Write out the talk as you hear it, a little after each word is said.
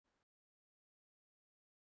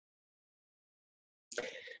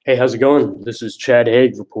Hey, how's it going? This is Chad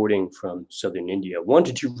Haig reporting from Southern India.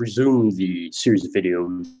 Wanted to resume the series of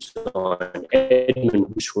videos on Edmund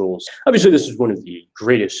Husserl's. Obviously, this is one of the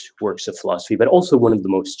greatest works of philosophy, but also one of the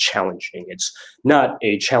most challenging. It's not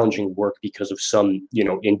a challenging work because of some,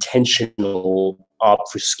 intentional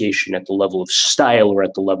obfuscation at the level of style or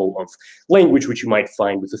at the level of language, which you might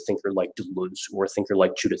find with a thinker like Deleuze or a thinker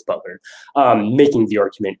like Judith Butler, making the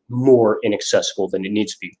argument more inaccessible than it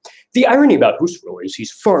needs to be. The irony about Husserl is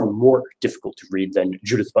he's far more difficult to read than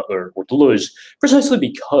Judith Butler or Deleuze, precisely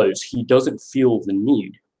because he doesn't feel the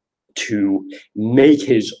need to make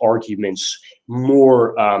his arguments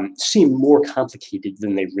more seem more complicated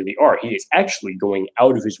than they really are. He is actually going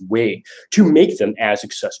out of his way to make them as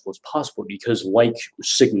accessible as possible because, like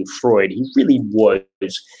Sigmund Freud, he really was, in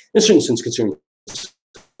a certain sense, considered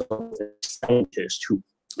a scientist who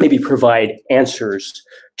maybe provide answers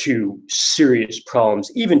to serious problems,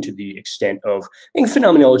 even to the extent of making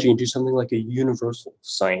phenomenology into something like a universal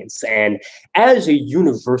science. And as a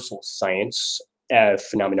universal science,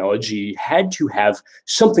 phenomenology had to have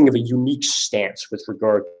something of a unique stance with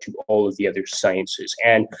regard to all of the other sciences.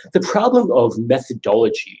 And the problem of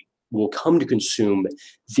methodology will come to consume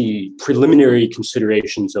the preliminary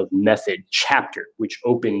considerations of method chapter, which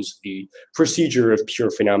opens the procedure of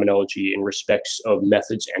pure phenomenology in respects of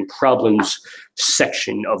methods and problems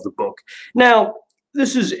section of the book. Now,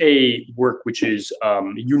 this is a work which is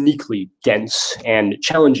uniquely dense and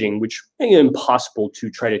challenging, which makes it impossible to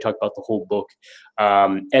try to talk about the whole book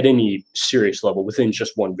at any serious level within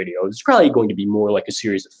just one video. It's probably going to be more like a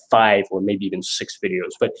series of 5 or maybe even 6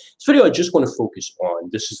 videos. But this video I just want to focus on.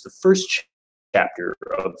 This is the first chapter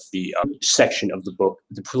of the section of the book,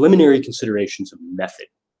 the preliminary considerations of method,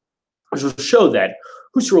 which will show that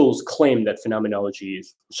Husserl's claim that phenomenology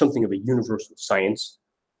is something of a universal science,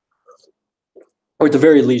 or at the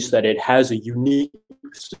very least that it has a unique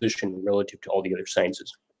position relative to all the other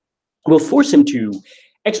sciences, will force him to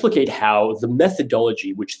explicate how the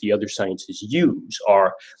methodology which the other sciences use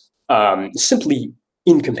are simply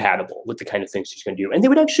incompatible with the kind of things he's going to do. And they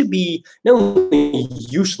would actually be not only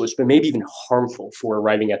useless, but maybe even harmful for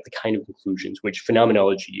arriving at the kind of conclusions which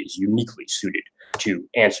phenomenology is uniquely suited to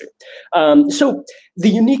answer. So the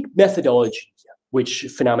unique methodology which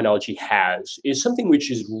phenomenology has is something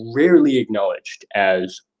which is rarely acknowledged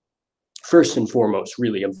as, first and foremost,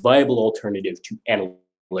 really a viable alternative to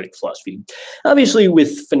analytic philosophy. Obviously,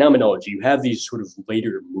 with phenomenology, you have these sort of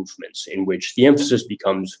later movements in which the emphasis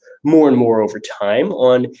becomes more and more over time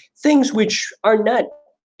on things which are not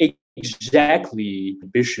exactly the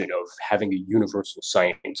ambition of having a universal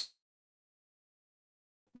science.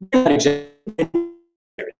 Not exactly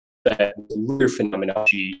that later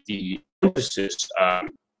phenomenology, the emphasis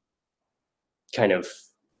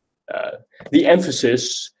the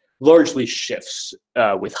emphasis largely shifts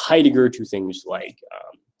with Heidegger to things like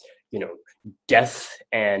death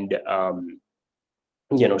and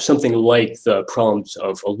something like the problems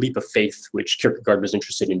of a leap of faith, which Kierkegaard was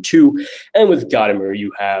interested in too. And with Gadamer,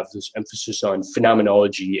 you have this emphasis on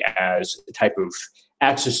phenomenology as a type of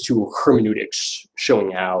access to hermeneutics, showing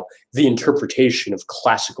how the interpretation of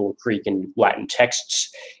classical Greek and Latin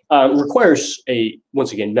texts requires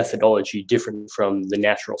once again, methodology different from the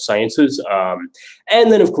natural sciences.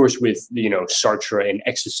 And then, of course, with, Sartre and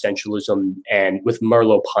existentialism and with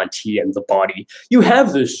Merleau-Ponty and the body, you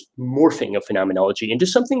have this morphing of phenomenology into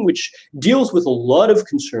something which deals with a lot of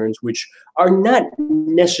concerns which are not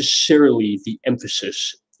necessarily the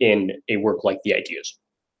emphasis in a work like The Ideas.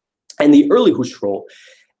 And the early Husserl,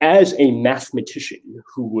 as a mathematician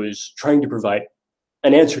who was trying to provide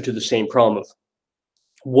an answer to the same problem of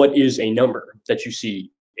what is a number that you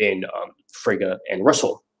see in Frege and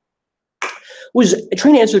Russell, was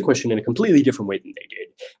trying to answer the question in a completely different way than they did,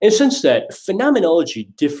 in the sense that phenomenology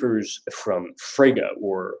differs from Frege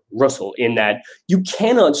or Russell in that you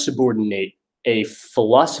cannot subordinate a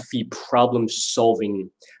philosophy problem-solving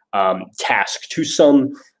task to some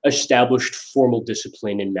established formal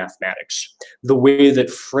discipline in mathematics. The way that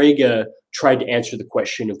Frege tried to answer the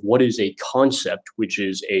question of what is a concept, which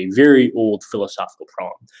is a very old philosophical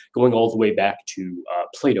problem, going all the way back to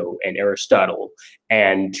Plato and Aristotle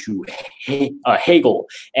and to Hegel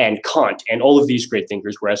and Kant and all of these great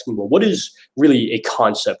thinkers were asking, well, what is really a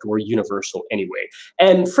concept or universal anyway?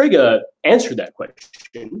 And Frege answered that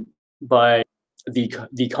question by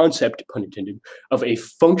the concept, pun intended, of a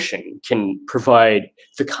function can provide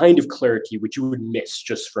the kind of clarity which you would miss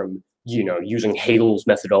just from, using Hegel's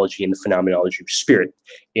methodology and the phenomenology of spirit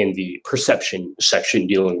in the perception section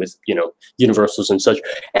dealing with, universals and such.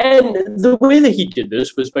 And the way that he did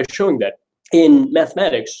this was by showing that in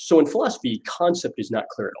mathematics, so in philosophy, concept is not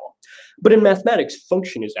clear at all. But in mathematics,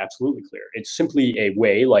 function is absolutely clear. It's simply a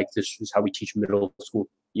way, like this is how we teach middle school,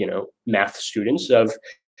 math students, of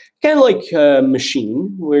kind of like a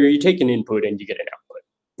machine where you take an input and you get an output.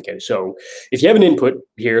 Okay, so if you have an input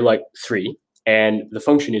here like 3, and the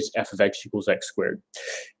function is f of x equals x squared,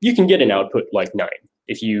 you can get an output like 9.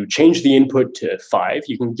 If you change the input to 5,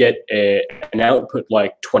 you can get an output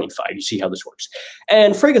like 25. You see how this works.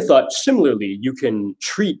 And Frege thought, similarly, you can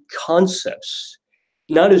treat concepts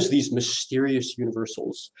not as these mysterious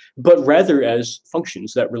universals, but rather as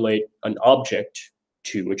functions that relate an object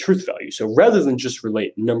to a truth value. So rather than just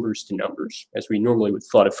relate numbers to numbers, as we normally would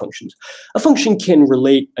thought of functions, a function can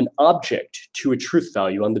relate an object to a truth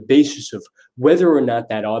value on the basis of whether or not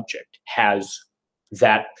that object has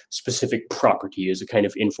that specific property, is a kind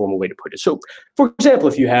of informal way to put it. So, for example,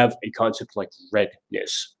 if you have a concept like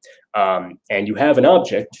redness, and you have an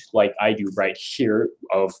object like I do right here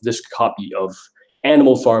of this copy of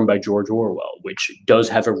Animal Farm by George Orwell, which does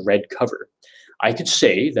have a red cover, I could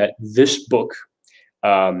say that this book,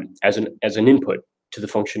 as an input to the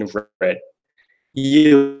function of red,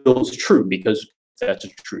 yields true because that's a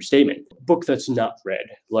true statement. A book that's not red,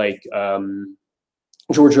 like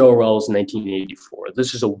George Orwell's 1984.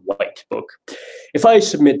 This is a white book. If I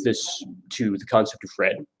submit this to the concept of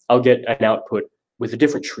red, I'll get an output with a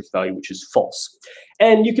different truth value, which is false.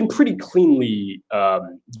 And you can pretty cleanly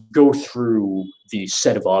go through the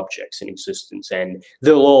set of objects in existence, and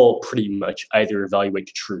they'll all pretty much either evaluate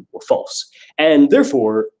to true or false. And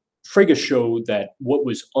therefore, Frege showed that what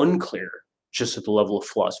was unclear just at the level of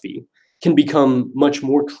philosophy can become much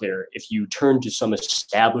more clear if you turn to some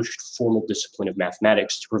established formal discipline of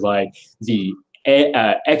mathematics to provide the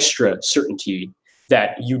extra certainty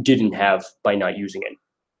that you didn't have by not using it.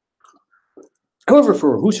 However,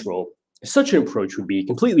 for Husserl, such an approach would be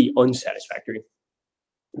completely unsatisfactory,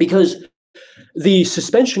 because the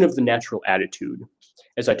suspension of the natural attitude,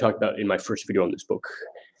 as I talked about in my first video on this book,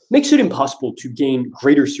 makes it impossible to gain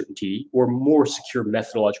greater certainty or more secure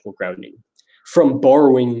methodological grounding from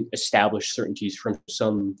borrowing established certainties from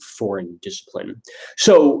some foreign discipline.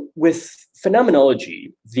 So with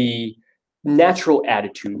phenomenology, the natural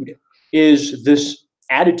attitude is this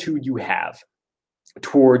attitude you have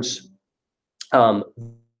towards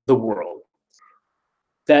the world.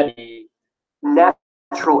 That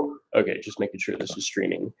natural, okay, just making sure this is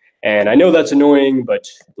streaming. And I know that's annoying, but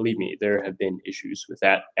believe me, there have been issues with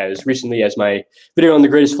that as recently as my video on the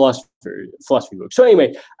greatest philosophy book. So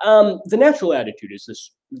anyway, the natural attitude is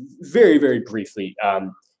this, very, very briefly,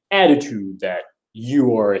 attitude that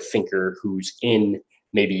you are a thinker who's in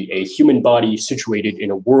maybe a human body situated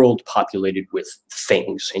in a world populated with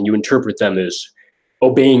things, and you interpret them as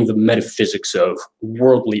obeying the metaphysics of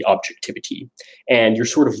worldly objectivity. And you're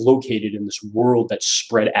sort of located in this world that's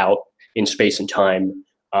spread out in space and time,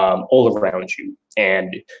 all around you.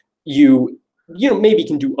 And you maybe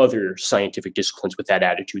can do other scientific disciplines with that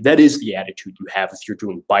attitude. That is the attitude you have if you're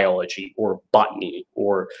doing biology or botany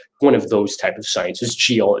or one of those type of sciences.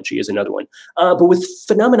 Geology is another one. But with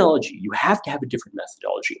phenomenology, you have to have a different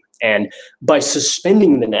methodology. And by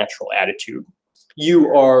suspending the natural attitude,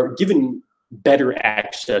 you are given better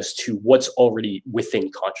access to what's already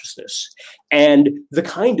within consciousness. And the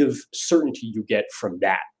kind of certainty you get from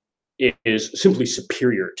that is simply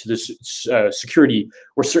superior to this security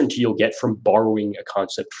or certainty you'll get from borrowing a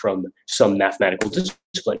concept from some mathematical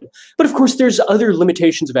discipline. But of course, there's other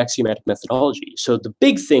limitations of axiomatic methodology. So the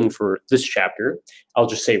big thing for this chapter, I'll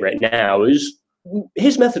just say right now, is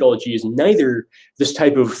his methodology is neither this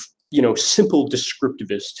type of simple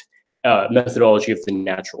descriptivist methodology of the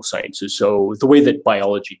natural sciences. So the way that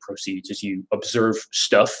biology proceeds is you observe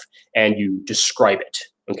stuff and you describe it,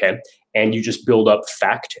 okay? And you just build up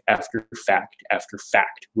fact after fact after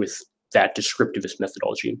fact with that descriptivist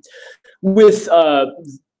methodology. With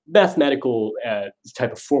mathematical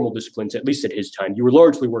type of formal disciplines, at least at his time, you were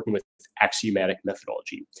largely working with axiomatic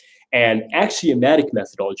methodology. And axiomatic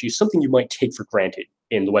methodology is something you might take for granted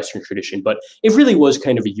in the Western tradition, but it really was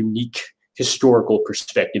kind of a unique historical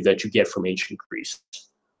perspective that you get from ancient Greece.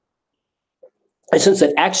 I sense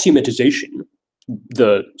that axiomatization,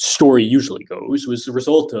 the story usually goes, was the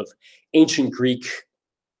result of ancient Greek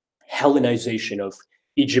Hellenization of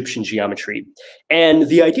Egyptian geometry. And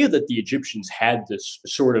the idea that the Egyptians had this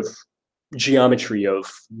sort of geometry of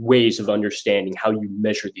ways of understanding how you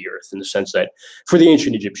measure the earth, in the sense that for the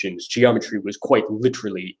ancient Egyptians, geometry was quite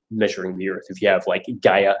literally measuring the earth. If you have like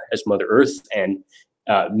Gaia as Mother Earth and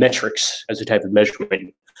metrics as a type of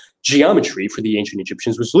measurement, geometry for the ancient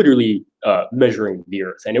Egyptians was literally measuring the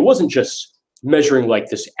earth. And it wasn't just measuring like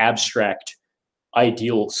this abstract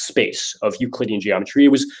ideal space of Euclidean geometry.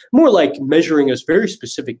 It was more like measuring a very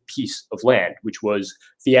specific piece of land, which was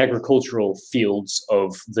the agricultural fields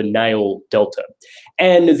of the Nile Delta.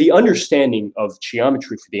 And the understanding of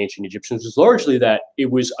geometry for the ancient Egyptians was largely that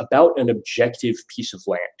it was about an objective piece of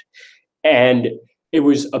land. And it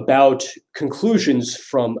was about conclusions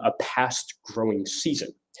from a past growing season.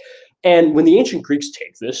 And when the ancient Greeks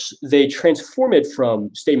take this, they transform it from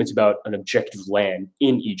statements about an objective land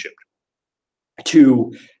in Egypt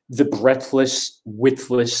to the breadthless,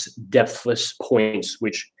 widthless, depthless points,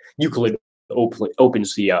 which Euclid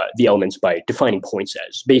opens the elements by defining points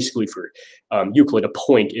as. Basically, for Euclid, a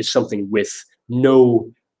point is something with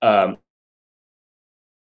no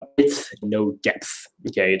width, no depth.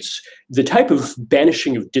 Okay, it's the type of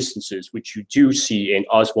banishing of distances which you do see in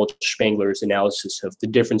Oswald Spengler's analysis of the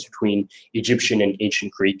difference between Egyptian and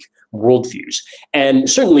ancient Greek worldviews. And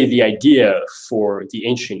certainly the idea for the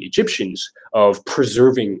ancient Egyptians of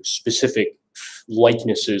preserving specific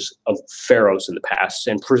likenesses of pharaohs in the past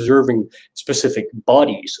and preserving specific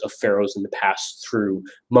bodies of pharaohs in the past through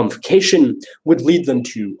mummification would lead them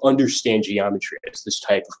to understand geometry as this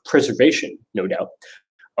type of preservation, no doubt,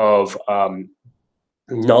 of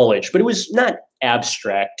knowledge. But it was not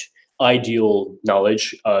abstract, ideal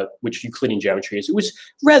knowledge, which Euclidean geometry is. It was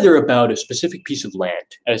rather about a specific piece of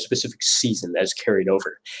land at a specific season that is carried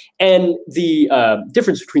over. And the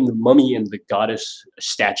difference between the mummy and the goddess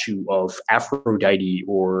statue of Aphrodite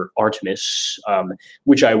or Artemis,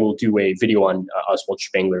 which I will do a video on Oswald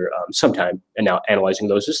Spengler sometime, and now analyzing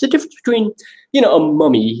those, is the difference between, a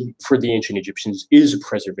mummy for the ancient Egyptians is a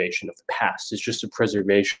preservation of the past. It's just a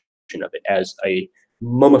preservation of it as a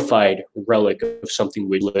mummified relic of something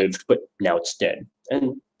we lived, but now it's dead.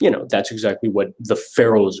 And, that's exactly what the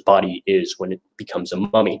pharaoh's body is when it becomes a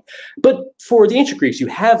mummy. But for the ancient Greeks, you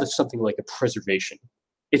have something like a preservation.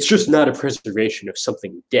 It's just not a preservation of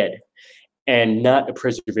something dead and not a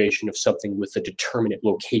preservation of something with a determinate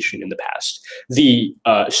location in the past. The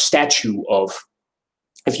statue of,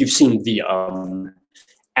 if you've seen the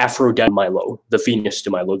Aphrodite Milo, the Venus de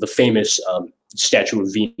Milo, the famous statue of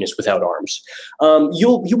Venus without arms,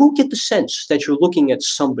 you will get the sense that you're looking at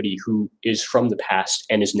somebody who is from the past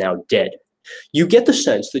and is now dead. You get the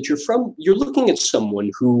sense that you're looking at someone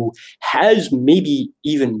who has maybe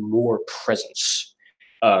even more presence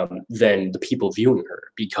than the people viewing her,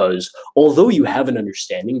 because although you have an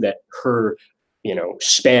understanding that her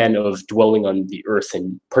span of dwelling on the earth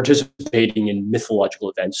and participating in mythological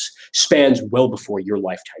events spans well before your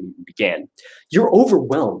lifetime even began, you're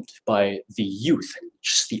overwhelmed by the youth and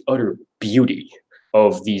just the utter beauty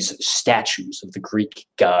of these statues of the Greek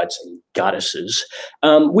gods and goddesses,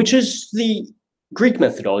 which is the Greek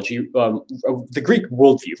methodology, the Greek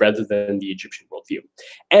worldview rather than the Egyptian worldview.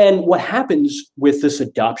 And what happens with this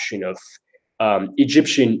adoption of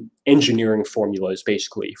Egyptian engineering formulas,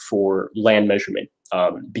 basically, for land measurement,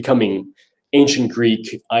 becoming ancient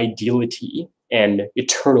Greek ideality and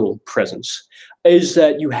eternal presence, is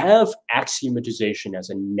that you have axiomatization as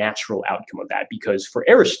a natural outcome of that. Because for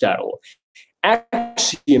Aristotle,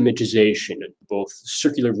 axiomatization, both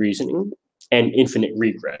circular reasoning and infinite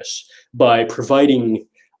regress, by providing,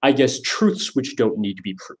 truths which don't need to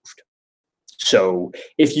be proved. So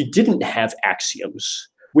if you didn't have axioms,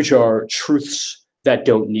 which are truths that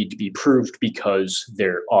don't need to be proved because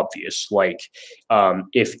they're obvious, like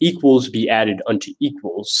if equals be added unto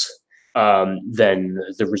equals, then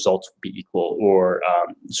the results will be equal, or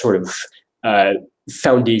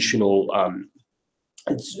foundational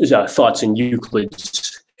thoughts in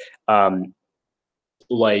Euclid's, all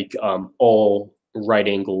right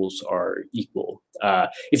angles are equal.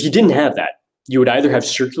 If you didn't have that, you would either have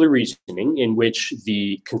circular reasoning, in which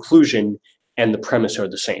the conclusion and the premise are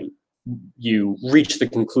the same. You reach the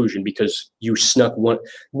conclusion because you snuck one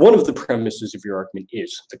of the premises of your argument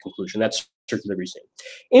is the conclusion. That's circular reasoning.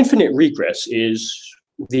 Infinite regress is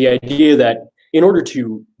the idea that in order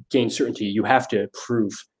to gain certainty, you have to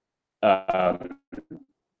prove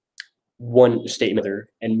one statement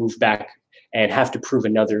and move back and have to prove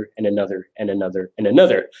another and another and another and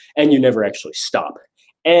another, and you never actually stop.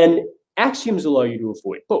 And axioms allow you to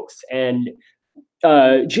avoid both. And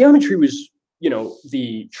geometry was,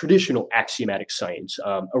 the traditional axiomatic science.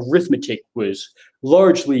 Arithmetic was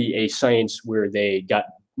largely a science where they got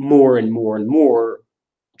more and more and more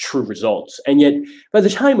true results. And yet, by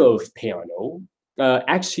the time of Peano,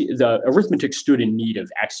 the arithmetic stood in need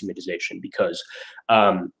of axiomatization, because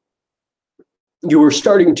you were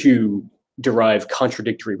starting to derive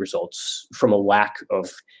contradictory results from a lack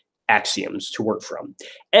of axioms to work from.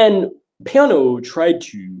 And Peano tried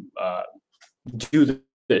to do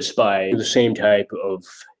this by the same type of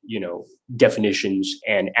definitions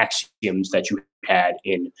and axioms that you had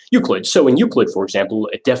in Euclid. So in Euclid, for example,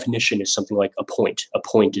 a definition is something like a point. A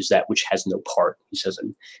point is that which has no part, he says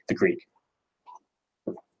in the Greek.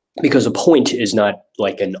 Because a point is not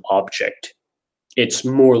like an object. It's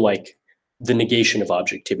more like the negation of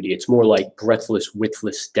objectivity. It's more like breadthless,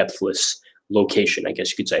 widthless, depthless location, I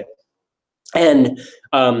guess you could say. And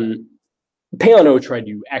Peano tried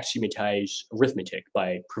to axiomatize arithmetic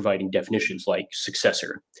by providing definitions like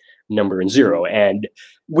successor, number, and zero. And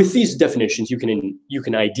with these definitions, you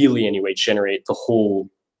can ideally anyway generate the whole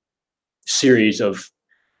series of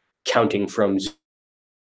counting from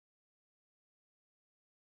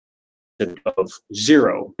of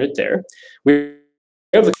zero right there. We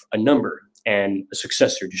have a number and a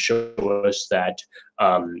successor to show us that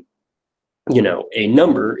a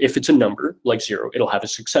number, if it's a number like zero, it'll have a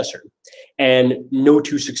successor, and no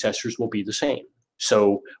two successors will be the same.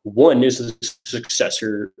 So 1 is the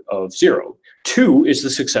successor of 0. 2 is the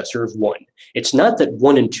successor of 1. It's not that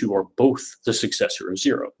 1 and 2 are both the successor of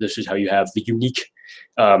 0. This is how you have the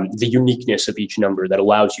uniqueness of each number that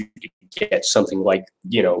allows you to get something like,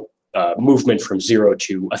 movement from 0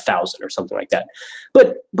 to 1,000 or something like that.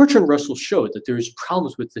 But Bertrand Russell showed that there's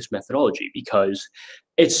problems with this methodology because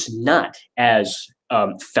it's not as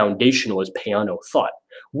foundational as Peano thought.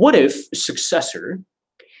 What if successor,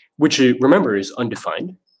 which remember is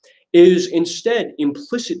undefined, is instead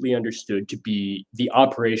implicitly understood to be the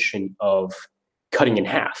operation of cutting in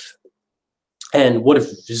half? And what if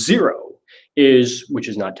 0 is, which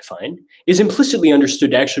is not defined, is implicitly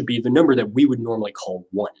understood to actually be the number that we would normally call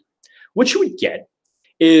 1? What you would get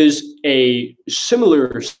is a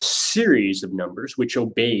similar series of numbers which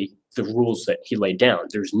obey the rules that he laid down.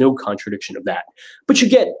 There's no contradiction of that. But you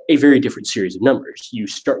get a very different series of numbers. You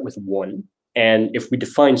start with 1, and if we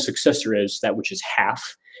define successor as that which is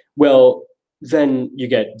half, well, then you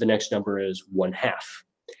get the next number as 1/2.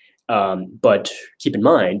 But keep in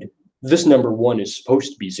mind, this number 1 is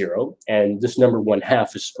supposed to be 0, and this number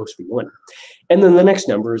 1/2 is supposed to be 1. And then the next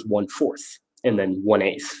number is 1/4. And then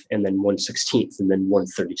 1/8, and then 1/16, and then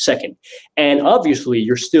 1/32. And obviously,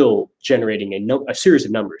 you're still generating a series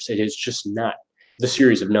of numbers. It is just not the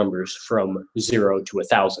series of numbers from 0 to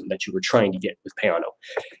 1,000 that you were trying to get with Peano.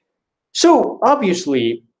 So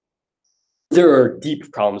obviously, there are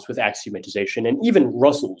deep problems with axiomatization, and even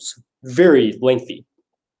Russell's very lengthy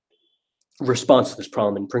response to this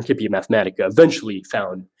problem in Principia Mathematica eventually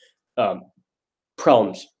found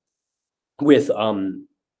problems with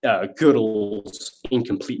Gödel's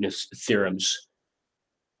incompleteness theorems,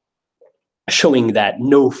 showing that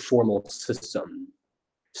no formal system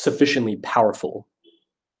sufficiently powerful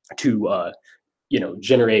to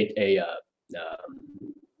generate a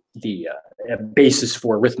basis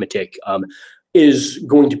for arithmetic is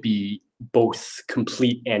going to be both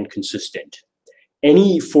complete and consistent.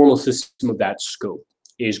 Any formal system of that scope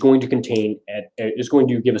is going to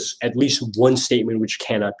give us at least one statement which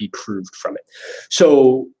cannot be proved from it.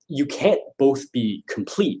 So you can't both be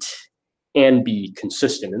complete and be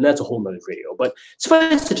consistent, and that's a whole nother video. But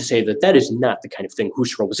suffice it to say that that is not the kind of thing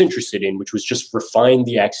Husserl was interested in, which was just refine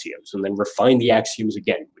the axioms and then refine the axioms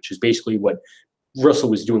again, which is basically what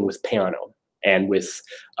Russell was doing with Peano. And with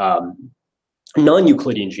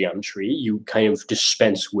non-Euclidean geometry, you kind of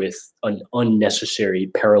dispense with an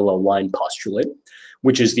unnecessary parallel line postulate,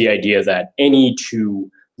 which is the idea that any two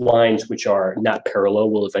lines which are not parallel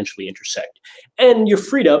will eventually intersect. And you're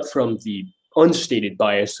freed up from the unstated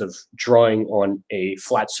bias of drawing on a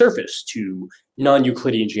flat surface. To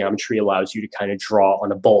non-Euclidean geometry allows you to kind of draw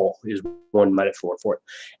on a ball, is one metaphor for it.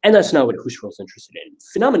 And that's not what Husserl's interested in.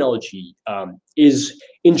 Phenomenology is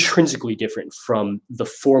intrinsically different from the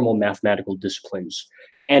formal mathematical disciplines,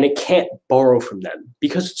 and it can't borrow from them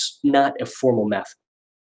because it's not a formal math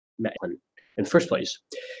in the first place.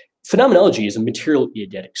 Phenomenology is a material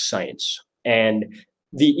eidetic science, and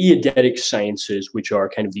the eidetic sciences, which are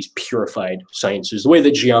kind of these purified sciences, the way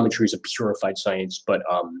that geometry is a purified science, but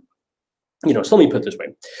so let me put it this way.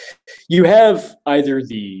 You have either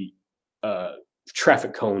the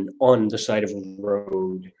traffic cone on the side of a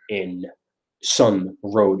road in some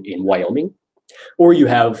road in Wyoming, or you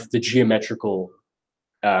have the geometrical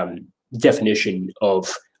definition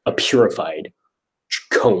of a purified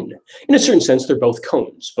cone. In a certain sense, they're both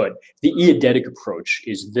cones, but the eidetic approach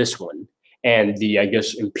is this one, and the, I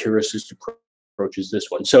guess, empiricist approach is this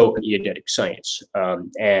one. So eidetic science,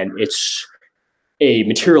 and it's a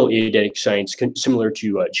material eidetic science similar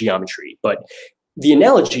to geometry. But the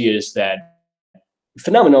analogy is that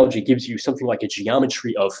phenomenology gives you something like a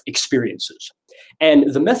geometry of experiences.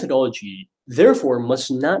 And the methodology, therefore,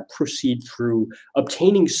 must not proceed through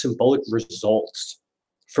obtaining symbolic results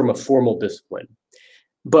from a formal discipline,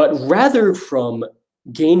 but rather from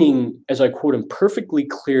gaining, as I quote him, perfectly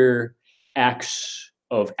clear acts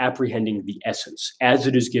of apprehending the essence as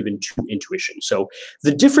it is given to intuition. So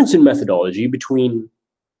the difference in methodology between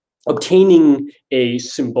obtaining a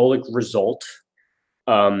symbolic result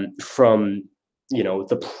from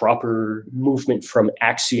the proper movement from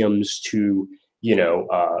axioms to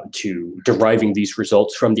to deriving these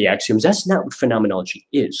results from the axioms, that's not what phenomenology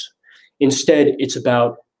is. Instead, it's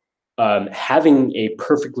about having a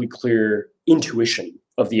perfectly clear intuition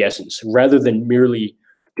of the essence rather than merely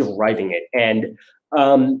deriving it. And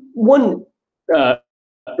one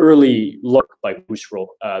early look by Husserl,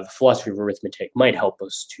 the philosophy of arithmetic, might help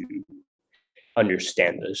us to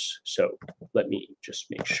understand this. So let me just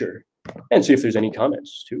make sure and see if there's any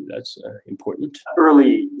comments too. That's important.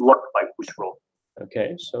 Early look by Husserl.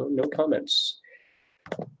 Okay, so no comments.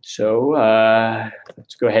 So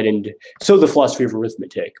let's go ahead and the philosophy of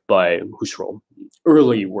arithmetic by Husserl,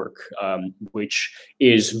 early work, which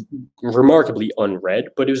is remarkably unread,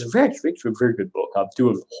 but it was a very good book. I'll do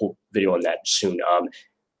a whole video on that soon.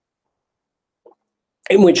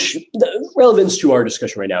 In which the relevance to our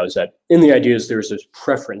discussion right now is that in the ideas, there's this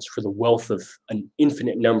preference for the wealth of an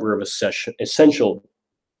infinite number of essential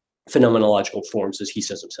phenomenological forms, as he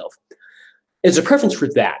says himself. It's a preference for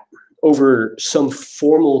that over some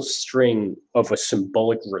formal string of a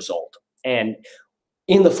symbolic result. And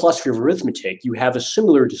in the philosophy of arithmetic, you have a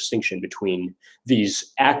similar distinction between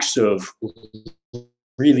these acts of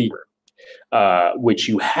really, which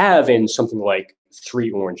you have in something like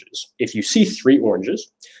 3 oranges. If you see 3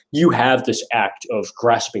 oranges, you have this act of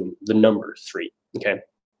grasping the number 3, okay?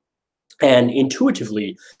 And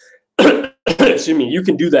intuitively, excuse me, you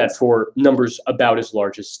can do that for numbers about as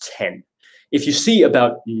large as 10. If you see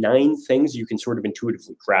about 9 things, you can sort of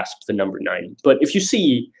intuitively grasp the number 9. But if you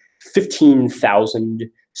see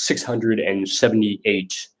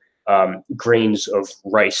 15,678 grains of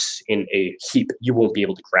rice in a heap, you won't be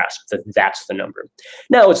able to grasp that that's the number.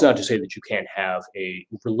 Now, it's not to say that you can't have a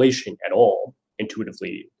relation at all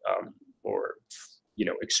intuitively or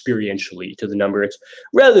experientially to the number. It's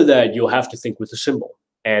rather that you'll have to think with a symbol.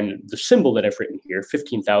 And the symbol that I've written here,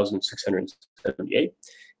 15,678,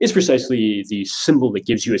 is precisely the symbol that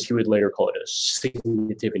gives you, as he would later call it, a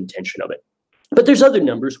signitive intention of it. But there's other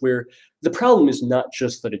numbers where the problem is not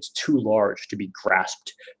just that it's too large to be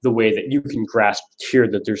grasped the way that you can grasp here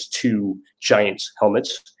that there's 2 giants'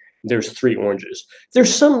 helmets, there's 3 oranges.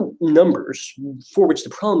 There's some numbers for which the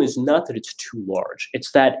problem is not that it's too large,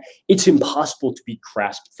 it's that it's impossible to be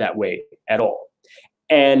grasped that way at all.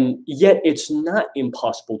 And yet it's not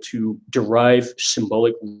impossible to derive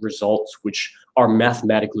symbolic results which are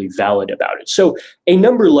mathematically valid about it. So a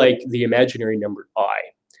number like the imaginary number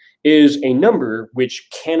I is a number which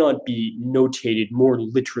cannot be notated more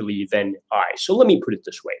literally than I. So let me put it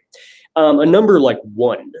this way. A number like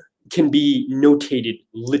 1 can be notated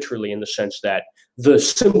literally in the sense that the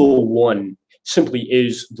symbol 1 simply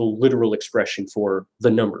is the literal expression for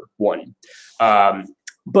the number 1.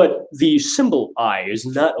 But the symbol I is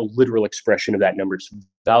not a literal expression of that number's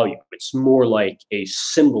value. It's more like a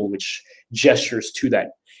symbol which gestures to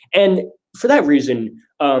that. And for that reason,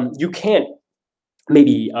 you can't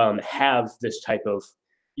maybe have this type of,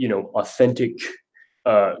 authentic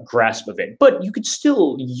grasp of it. But you could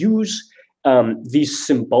still use these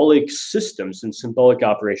symbolic systems and symbolic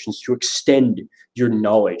operations to extend your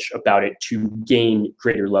knowledge about it to gain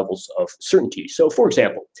greater levels of certainty. So, for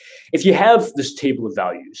example, if you have this table of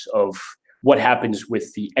values of what happens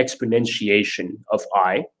with the exponentiation of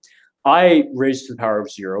I raised to the power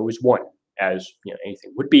of 0 is 1. As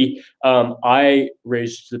anything would be, I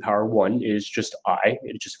raised to the power 1 is just I.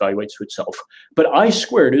 It just evaluates to itself. But I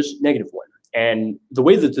squared is -1. And the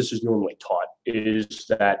way that this is normally taught is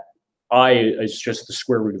that I is just the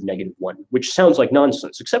square root of -1, which sounds like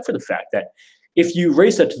nonsense, except for the fact that if you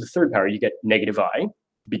raise that to the 3rd power, you get -I,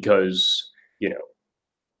 because,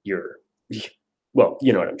 you're, well,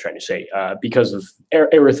 you know what I'm trying to say, because of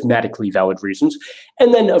arithmetically valid reasons.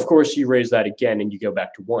 And then, of course, you raise that again and you go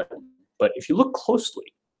back to 1. But if you look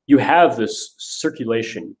closely, you have this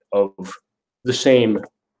circulation of the same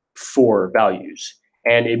 4 values,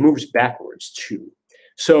 and it moves backwards too.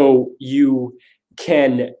 So you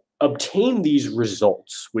can obtain these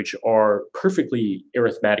results, which are perfectly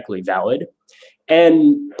arithmetically valid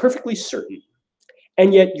and perfectly certain.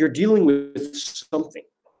 And yet you're dealing with something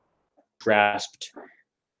grasped,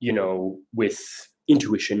 with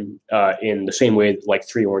intuition in the same way like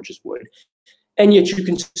 3 oranges would. And yet you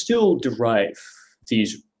can still derive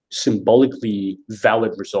these symbolically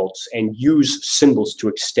valid results and use symbols to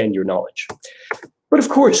extend your knowledge. But of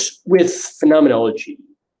course, with phenomenology,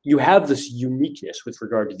 you have this uniqueness with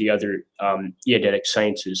regard to the other eidetic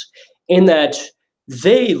sciences in that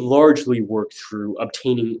they largely work through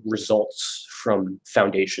obtaining results from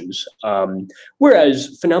foundations,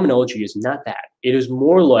 whereas phenomenology is not that. It is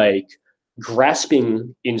more like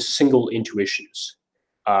grasping in single intuitions.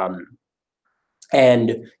 Um,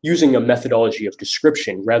 and using a methodology of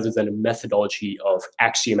description rather than a methodology of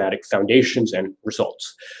axiomatic foundations and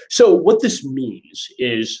results. So what this means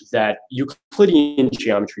is that Euclidean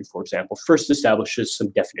geometry, for example, first establishes some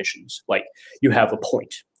definitions, like you have a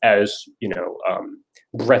point as,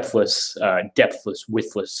 breadthless, depthless,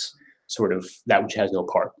 widthless, sort of that which has no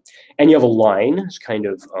part. And you have a line as kind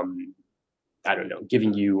of I don't know,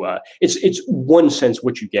 giving you it's one sense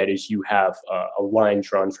what you get is you have a line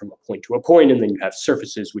drawn from a point to a point, and then you have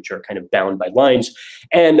surfaces which are kind of bound by lines,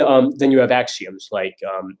 and then you have axioms like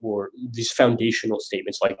or these foundational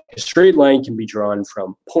statements like a straight line can be drawn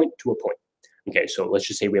from point to a point. Okay, so let's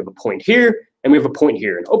just say we have a point here and we have a point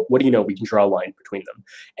here, and oh, what do you know? We can draw a line between them,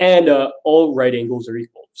 and all right angles are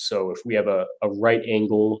equal. So if we have a right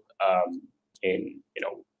angle in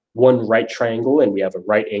one right triangle and we have a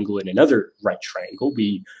right angle in another right triangle,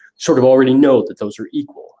 we sort of already know that those are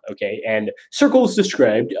equal. Okay, and circles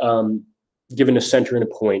described given a center and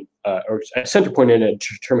a point, or a center point and a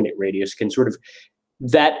determinate radius, can sort of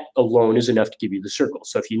that alone is enough to give you the circle.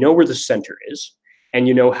 So if you know where the center is and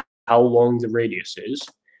you know how long the radius is,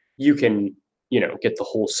 you can get the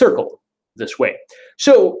whole circle this way.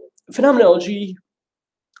 So phenomenology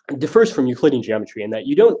differs from Euclidean geometry in that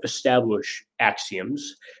you don't establish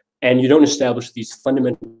axioms and you don't establish these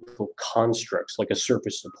fundamental constructs like a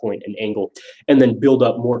surface, a point, an angle, and then build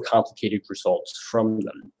up more complicated results from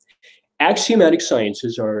them. Axiomatic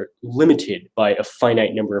sciences are limited by a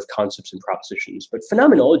finite number of concepts and propositions, but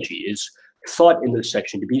phenomenology is thought in this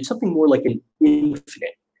section to be something more like an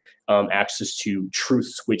infinite access to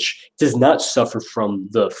truths, which does not suffer from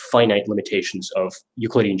the finite limitations of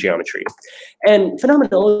Euclidean geometry. And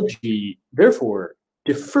phenomenology, therefore,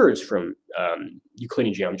 differs from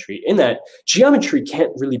Euclidean geometry in that geometry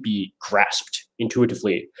can't really be grasped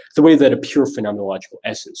intuitively the way that a pure phenomenological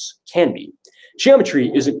essence can be. Geometry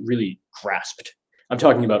isn't really grasped. I'm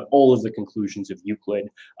talking about all of the conclusions of Euclid.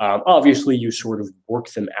 Obviously, you sort of work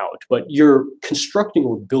them out, but you're constructing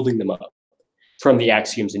or building them up from the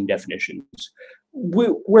axioms and definitions.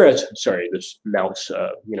 Whereas, sorry, this mouse,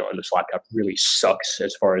 on this laptop really sucks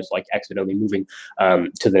as far as like accidentally moving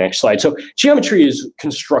to the next slide. So geometry is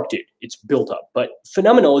constructed, it's built up, but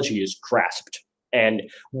phenomenology is grasped. And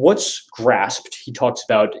what's grasped, he talks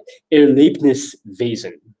about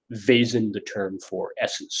Erlebniswesen, Wesen, the term for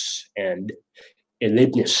essence, and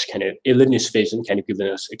Erlebniswesen kind of giving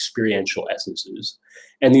us experiential essences.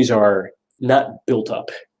 And these are not built up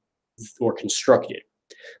or constructed.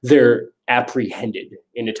 They're apprehended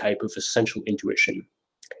in a type of essential intuition.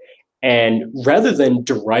 And rather than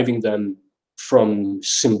deriving them from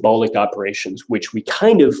symbolic operations, which we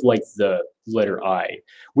kind of like the letter I,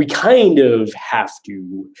 we kind of have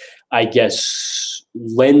to, I guess,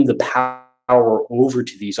 lend the power over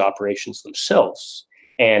to these operations themselves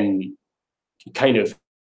and kind of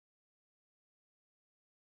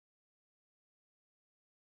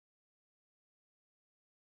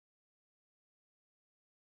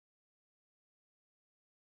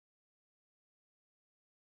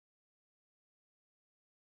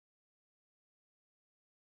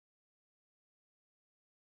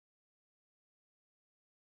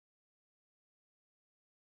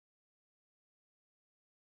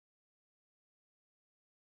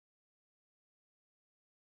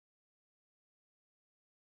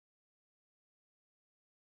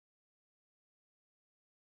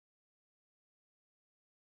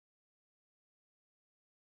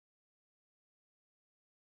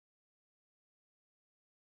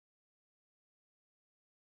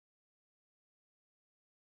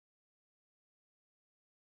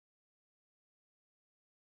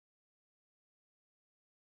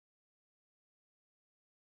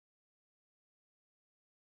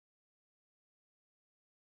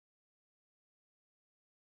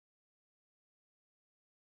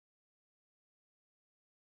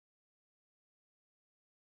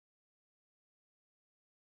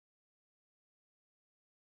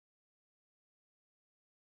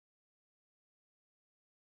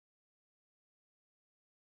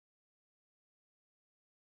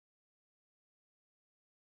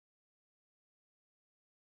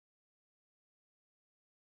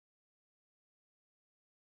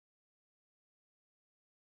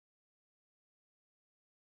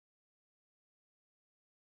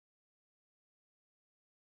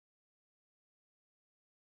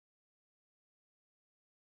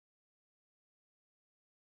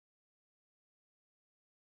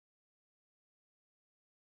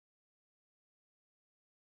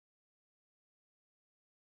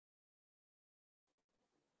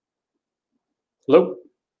Hello?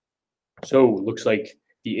 So, looks like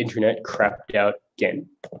the internet crapped out again.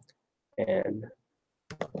 And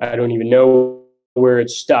I don't even know where it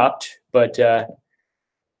stopped, but I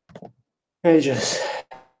just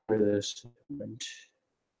for this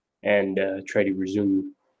and try to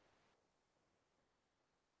resume.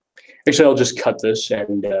 Actually, I'll just cut this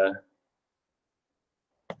and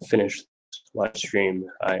finish live stream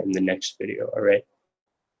in the next video. All right.